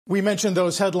We mentioned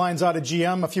those headlines out of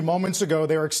GM a few moments ago.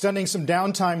 They are extending some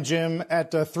downtime, Jim,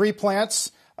 at 3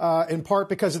 plants, in part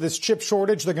because of this chip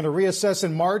shortage. They're going to reassess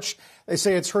in March. They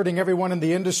say it's hurting everyone in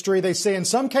the industry. They say in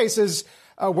some cases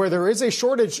where there is a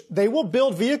shortage, they will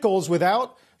build vehicles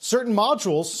without certain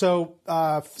modules. So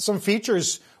some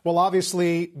features will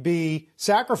obviously be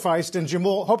sacrificed. And Jim,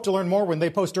 we'll hope to learn more when they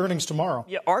post earnings tomorrow.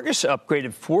 Yeah, Argus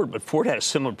upgraded Ford, but Ford had a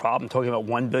similar problem, talking about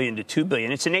 $1 billion to $2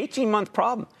 billion. It's an 18-month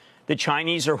problem. The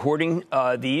Chinese are hoarding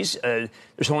these.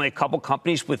 There's only a couple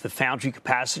companies with the foundry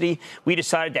capacity. We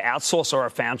decided to outsource our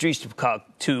foundries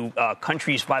to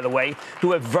countries, by the way,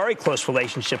 who have very close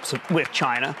relationships with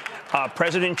China.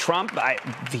 President Trump,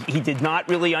 he did not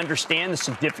really understand the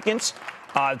significance.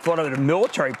 Thought of it as a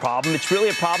military problem. It's really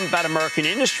a problem about American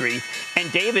industry.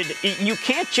 And, David, you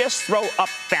can't just throw up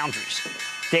foundries.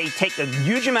 They take a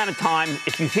huge amount of time.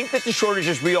 If you think that the shortage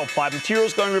is real, Applied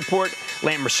Materials is going to report,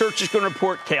 Lam Research is going to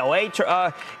report, KLA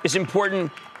is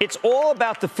important. It's all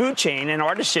about the food chain and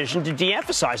our decision to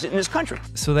de-emphasize it in this country.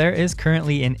 So there is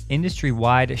currently an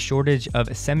industry-wide shortage of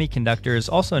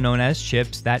semiconductors, also known as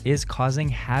chips, that is causing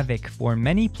havoc for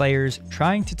many players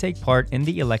trying to take part in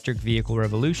the electric vehicle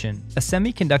revolution. A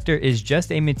semiconductor is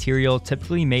just a material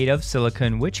typically made of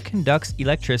silicon which conducts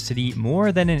electricity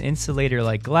more than an insulator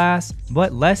like glass,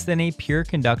 but less than a pure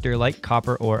conductor like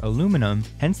copper or aluminum,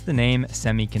 hence the name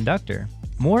semiconductor.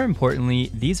 More importantly,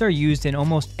 these are used in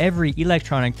almost every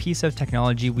electronic piece of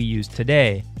technology we use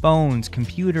today. Phones,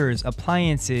 computers,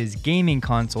 appliances, gaming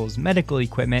consoles, medical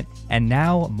equipment, and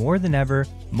now, more than ever,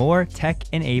 more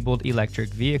tech-enabled electric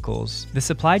vehicles. The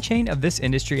supply chain of this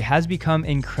industry has become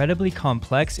incredibly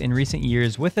complex in recent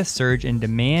years with a surge in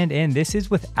demand, and this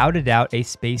is without a doubt a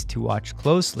space to watch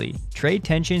closely. Trade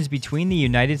tensions between the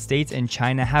United States and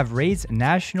China have raised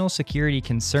national security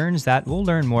concerns that we'll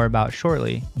learn more about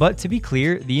shortly. But to be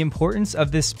clear, the importance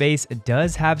of this space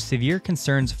does have severe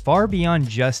concerns far beyond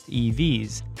just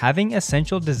EVs. Having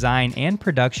essential design and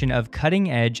production of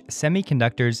cutting-edge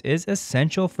semiconductors is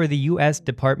essential for the US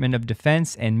Department of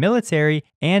Defense and military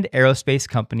and aerospace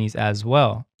companies as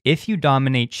well. If you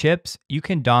dominate chips, you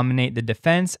can dominate the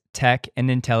defense, tech, and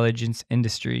intelligence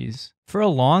industries. For a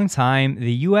long time,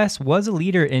 the US was a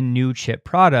leader in new chip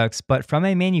products, but from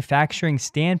a manufacturing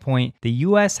standpoint, the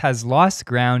US has lost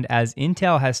ground as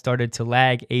Intel has started to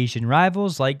lag Asian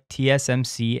rivals like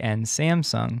TSMC and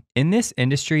Samsung. In this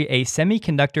industry, a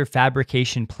semiconductor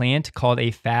fabrication plant called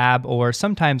a fab, or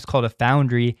sometimes called a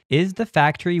foundry, is the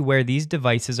factory where these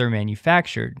devices are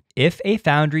manufactured. If a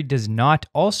foundry does not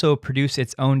also produce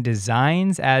its own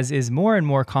designs, as is more and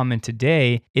more common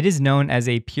today, it is known as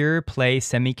a pure play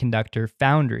semiconductor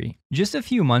foundry. Just a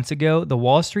few months ago, the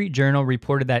Wall Street Journal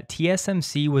reported that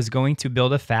TSMC was going to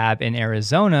build a fab in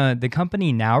Arizona, the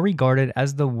company now regarded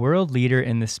as the world leader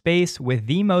in the space with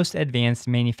the most advanced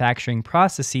manufacturing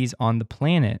processes on the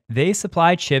planet. They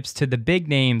supply chips to the big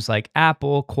names like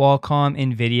Apple, Qualcomm,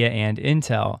 Nvidia, and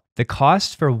Intel. The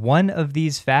cost for one of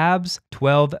these fabs,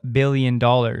 $12 billion.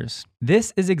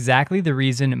 This is exactly the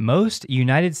reason most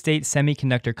United States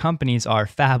semiconductor companies are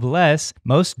fabless.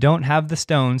 Most don't have the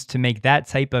stones to make that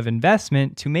type of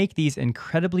investment to make these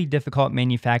incredibly difficult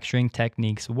manufacturing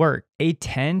techniques work. A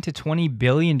 $10 to $20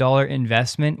 billion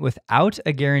investment without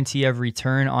a guarantee of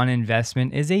return on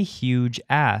investment is a huge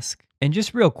ask. And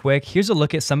just real quick, here's a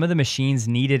look at some of the machines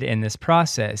needed in this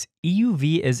process.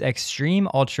 EUV is extreme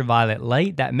ultraviolet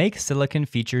light that makes silicon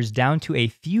features down to a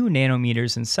few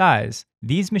nanometers in size.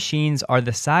 These machines are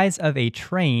the size of a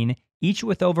train, each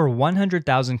with over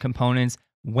 100,000 components,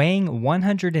 weighing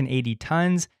 180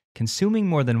 tons, consuming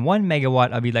more than 1 megawatt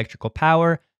of electrical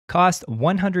power, cost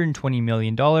 $120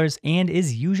 million, and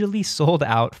is usually sold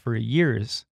out for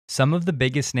years. Some of the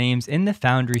biggest names in the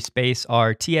foundry space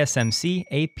are TSMC,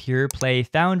 a pure play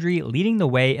foundry leading the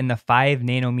way in the 5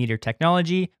 nanometer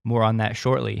technology, more on that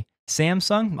shortly.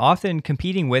 Samsung, often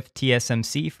competing with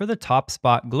TSMC for the top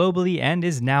spot globally, and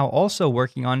is now also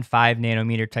working on 5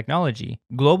 nanometer technology.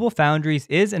 Global Foundries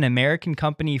is an American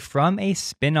company from a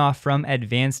spin-off from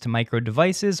Advanced Micro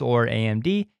Devices, or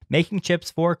AMD, making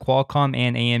chips for Qualcomm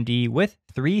and AMD with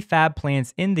 3 fab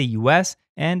plants in the US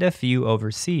and a few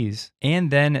overseas.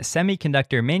 And then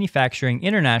Semiconductor Manufacturing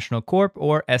International Corp,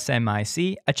 or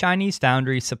SMIC, a Chinese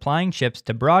foundry supplying chips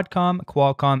to Broadcom,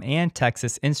 Qualcomm, and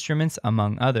Texas Instruments,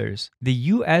 among others. The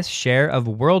US share of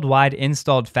worldwide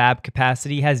installed fab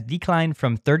capacity has declined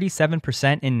from 37%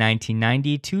 in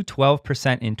 1990 to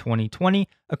 12% in 2020,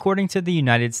 according to the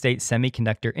United States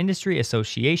Semiconductor Industry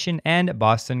Association and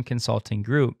Boston Consulting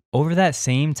Group. Over that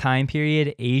same time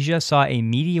period, Asia saw a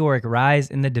meteoric rise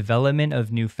in the development of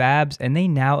new fabs, and they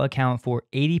now account for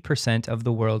 80% of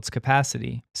the world's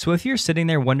capacity. So if you're sitting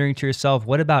there wondering to yourself,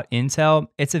 what about Intel?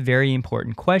 It's a very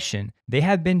important question. They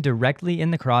have been directly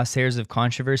in the crosshairs of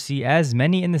controversy, as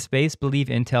many in the space believe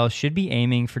Intel should be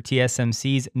aiming for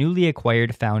TSMC's newly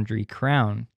acquired foundry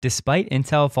crown. Despite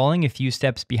Intel falling a few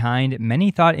steps behind,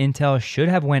 many thought Intel should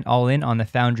have went all in on the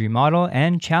foundry model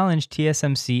and challenged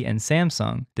TSMC and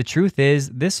Samsung. The truth is,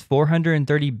 this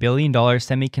 $430 billion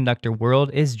semiconductor world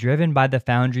is driven by the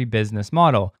foundry business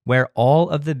model, where all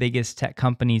of the biggest tech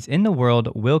companies in the world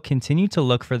will continue to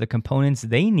look for the components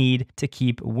they need to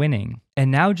keep winning. And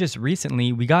now just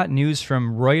recently, we got news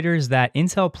from Reuters that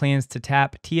Intel plans to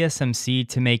tap TSMC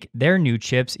to make their new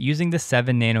chips using the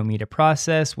 7nm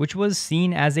process, which was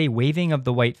seen as a waving of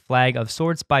the white flag of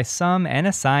sorts by some and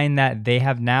a sign that they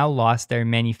have now lost their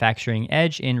manufacturing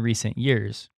edge in recent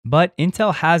years. But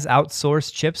Intel has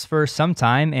outsourced chips for some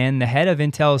time, and the head of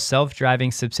Intel's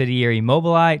self-driving subsidiary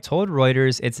Mobileye told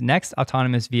Reuters its next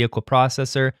autonomous vehicle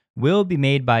processor will be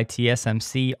made by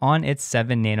TSMC on its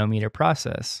 7nm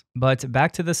process. But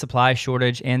back to the supply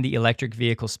shortage and the electric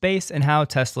vehicle space and how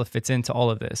Tesla fits into all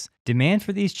of this. Demand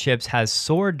for these chips has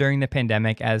soared during the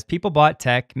pandemic as people bought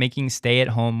tech, making stay at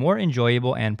home more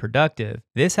enjoyable and productive.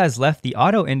 This has left the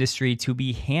auto industry to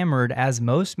be hammered as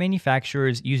most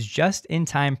manufacturers use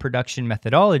just-in-time production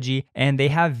methodology and they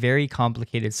have very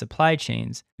complicated supply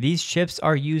chains. These chips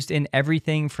are used in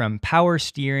everything from power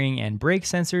steering and brake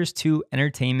sensors to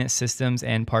entertainment systems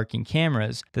and parking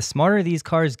cameras. The smarter these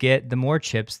cars get, the more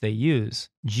chips they use.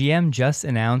 GM just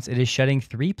announced it is shutting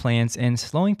 3 plants and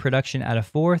slowing production at a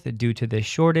 4th due to this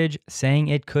shortage, saying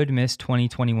it could miss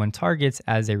 2021 targets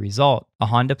as a result. A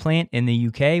Honda plant in the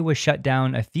UK was shut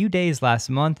down a few days last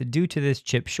month due to this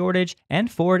chip shortage,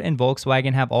 and Ford and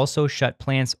Volkswagen have also shut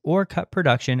plants or cut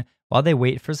production while they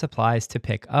wait for supplies to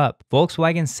pick up.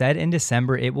 Volkswagen said in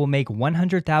December it will make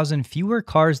 100,000 fewer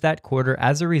cars that quarter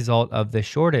as a result of the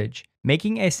shortage.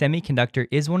 Making a semiconductor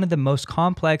is one of the most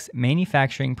complex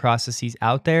manufacturing processes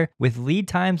out there, with lead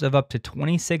times of up to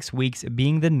 26 weeks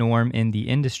being the norm in the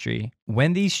industry.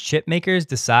 When these chip makers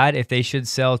decide if they should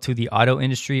sell to the auto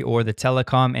industry or the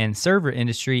telecom and server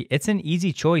industry, it's an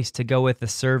easy choice to go with the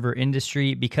server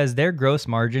industry because their gross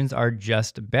margins are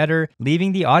just better,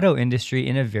 leaving the auto industry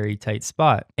in a very tight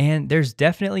spot. And there's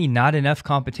definitely not enough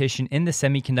competition in the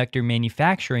semiconductor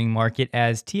manufacturing market,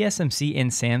 as TSMC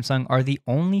and Samsung are the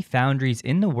only foundries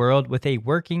in the world with a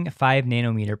working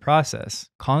 5nm process.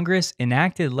 Congress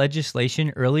enacted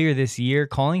legislation earlier this year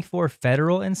calling for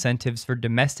federal incentives for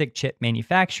domestic chip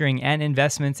manufacturing and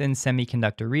investments in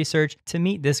semiconductor research to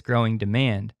meet this growing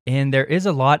demand. And there is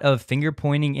a lot of finger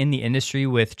pointing in the industry,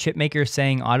 with chip makers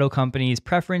saying auto companies'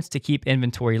 preference to keep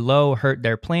inventory low hurt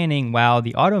their planning, while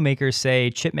the automakers say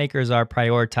chip makers are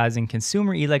prioritizing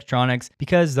consumer electronics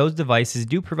because those devices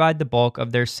do provide the bulk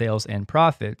of their sales and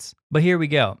profits. But here we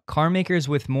go. Car makers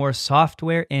with more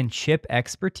software and chip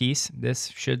expertise, this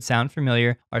should sound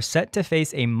familiar, are set to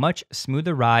face a much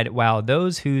smoother ride, while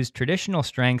those whose traditional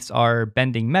strengths are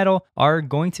bending metal are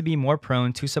going to be more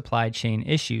prone to supply chain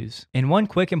issues. And one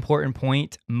quick important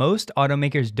point, most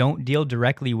automakers don't deal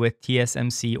directly with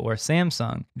TSMC or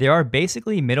Samsung. There are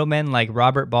basically middlemen like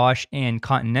Robert Bosch and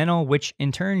Continental, which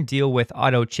in turn deal with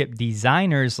auto chip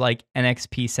designers like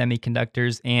NXP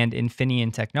Semiconductors and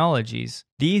Infineon Technologies.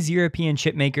 These European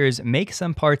chip makers make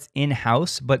some parts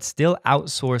in-house, but still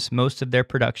outsource most of their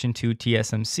production to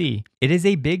TSMC. It is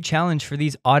a big challenge for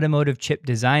these automotive chip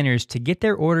designers to get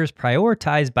their orders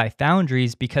prioritized by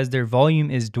foundries because their volume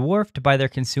is dwarfed by their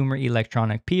consumer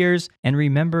electronic peers, and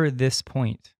remember this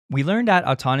point. We learned at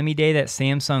Autonomy Day that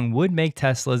Samsung would make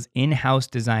Tesla's in-house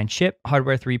design chip,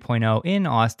 Hardware 3.0, in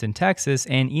Austin, Texas,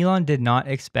 and Elon did not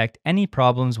expect any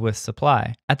problems with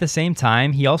supply. At the same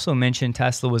time, he also mentioned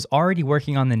Tesla was already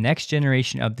working on the next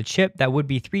generation of the chip that would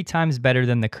be 3 times better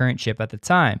than the current chip at the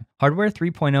time. Hardware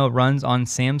 3.0 runs on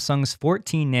Samsung's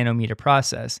 14nm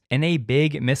process, and a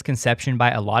big misconception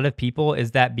by a lot of people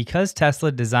is that because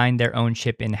Tesla designed their own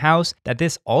chip in-house, that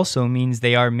this also means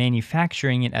they are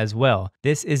manufacturing it as well.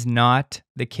 This is not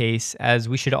the case, as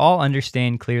we should all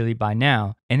understand clearly by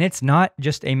now. And it's not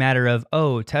just a matter of,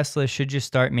 oh, Tesla should just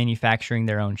start manufacturing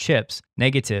their own chips.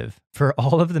 Negative. For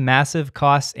all of the massive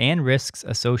costs and risks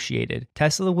associated,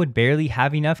 Tesla would barely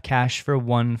have enough cash for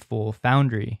one full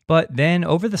foundry. But then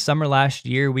over the summer last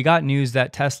year, we got news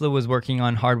that Tesla was working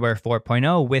on hardware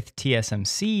 4.0 with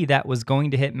TSMC that was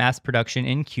going to hit mass production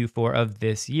in Q4 of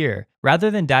this year.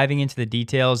 Rather than diving into the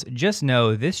details, just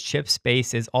know this chip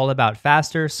space is all about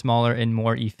faster, smaller, and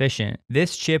more efficient.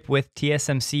 This chip with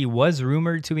TSMC was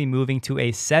rumored to be moving to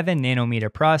a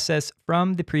 7nm process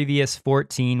from the previous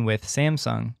 14 with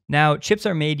Samsung. Now, chips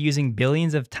are made using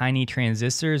billions of tiny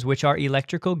transistors, which are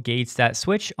electrical gates that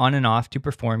switch on and off to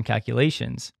perform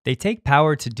calculations. They take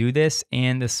power to do this,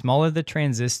 and the smaller the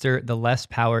transistor, the less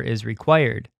power is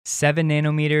required. 7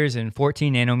 nanometers and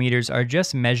 14 nanometers are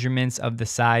just measurements of the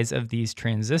size of these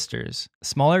transistors.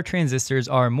 Smaller transistors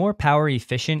are more power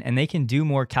efficient and they can do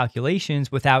more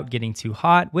calculations without getting too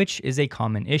hot, which is a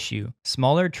common issue.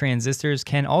 Smaller transistors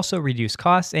can also reduce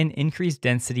costs and increase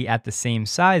density at the same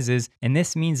sizes, and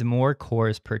this means more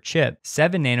cores per chip.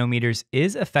 7 nanometers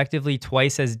is effectively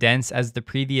twice as dense as the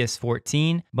previous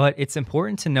 14, but it's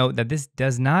important to note that this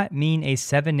does not mean a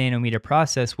 7 nanometer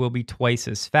process will be twice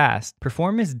as fast.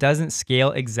 Performance doesn't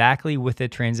scale exactly with the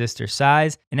transistor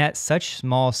size, and at such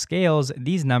small scales,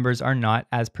 these numbers are not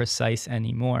as precise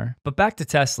anymore. But back to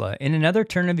Tesla. In another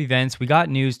turn of events, we got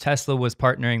news Tesla was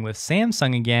partnering with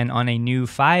Samsung again on a new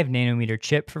 5 nanometer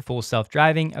chip for full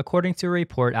self-driving, according to a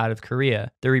report out of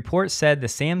Korea. The report said the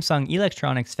Samsung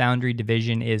Electronics Foundry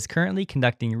division is currently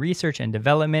conducting research and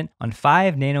development on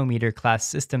 5 nanometer class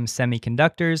system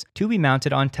semiconductors to be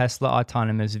mounted on Tesla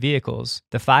autonomous vehicles.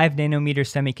 The 5 nanometer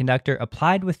semiconductor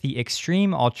applied with the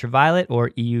extreme ultraviolet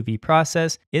or EUV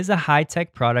process is a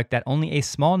high-tech product that only a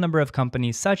small number of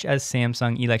companies such as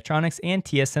Samsung Electronics and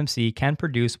TSMC can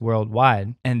produce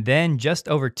worldwide. And then just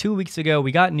over 2 weeks ago,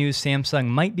 we got news Samsung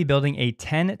might be building a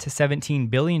 $10 to $17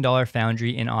 billion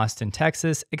foundry in Austin,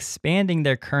 Texas, expanding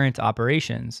their current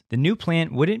operations. The new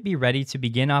plant wouldn't be ready to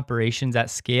begin operations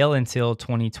at scale until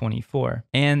 2024.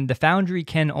 And the foundry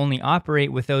can only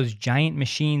operate with those giant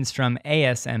machines from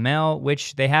ASML,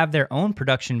 which they have their own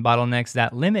production bottlenecks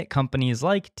that limit companies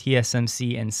like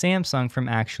TSMC and Samsung from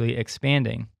actually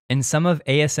expanding. And some of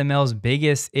ASML's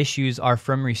biggest issues are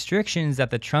from restrictions that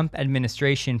the Trump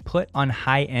administration put on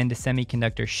high-end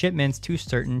semiconductor shipments to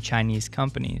certain Chinese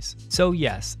companies. So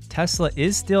yes, Tesla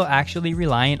is still actually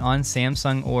reliant on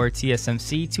Samsung or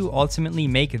TSMC to ultimately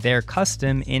make their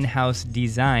custom in-house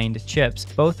designed chips,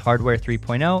 both hardware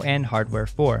 3.0 and hardware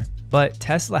 4. But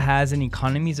Tesla has an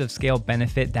economies of scale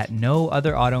benefit that no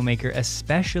other automaker,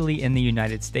 especially in the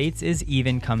United States, is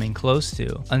even coming close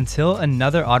to. Until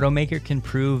another automaker can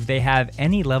prove they have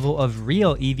any level of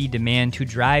real EV demand to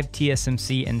drive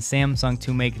TSMC and Samsung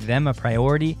to make them a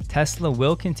priority, Tesla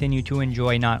will continue to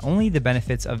enjoy not only the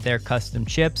benefits of their custom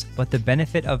chips, but the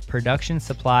benefit of production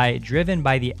supply driven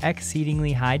by the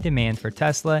exceedingly high demand for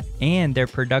Tesla and their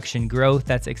production growth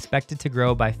that's expected to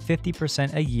grow by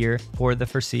 50% a year for the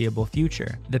foreseeable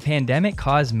future. The pandemic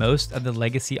caused most of the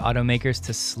legacy automakers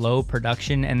to slow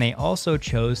production, and they also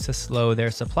chose to slow their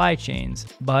supply chains.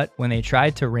 But when they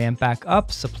tried to ramp back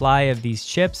up supply of these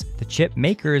chips, the chip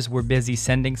makers were busy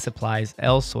sending supplies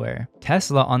elsewhere.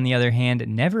 Tesla, on the other hand,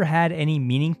 never had any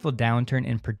meaningful downturn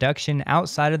in production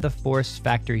outside of the forced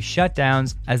factory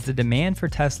shutdowns, as the demand for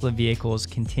Tesla vehicles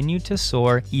continued to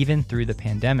soar even through the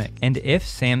pandemic. And if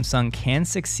Samsung can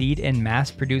succeed in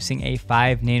mass producing a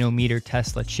 5 nanometer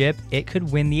Tesla chip, it could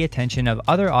win the attention of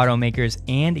other automakers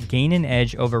and gain an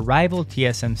edge over rival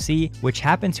TSMC, which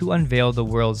happened to unveil the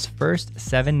world's first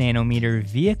 7 nanometer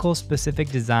vehicle-specific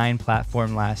design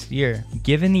platform last year.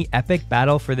 Given the epic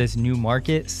battle for this new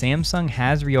market, Samsung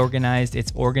has reorganized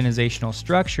its organizational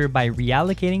structure by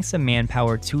reallocating some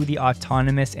manpower to the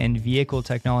autonomous and vehicle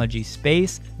technology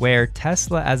space, where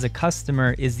Tesla as a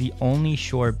customer is the only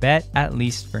sure bet, at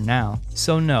least for now.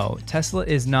 So no, Tesla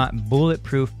is not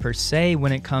bulletproof per se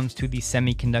when it comes to the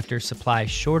semiconductor supply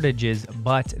shortages,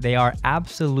 but they are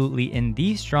absolutely in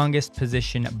the strongest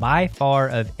position by far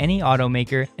of any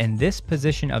automaker, and this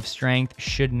position of strength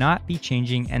should not be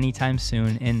changing anytime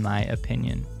soon, in my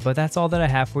opinion. But that's all that I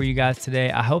have for you guys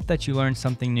today. I hope that you learned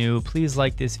something new. Please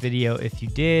like this video if you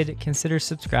did, consider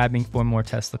subscribing for more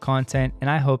Tesla content, and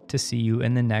I hope to see you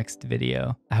in the next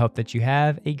video. I hope that you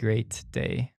have a great day.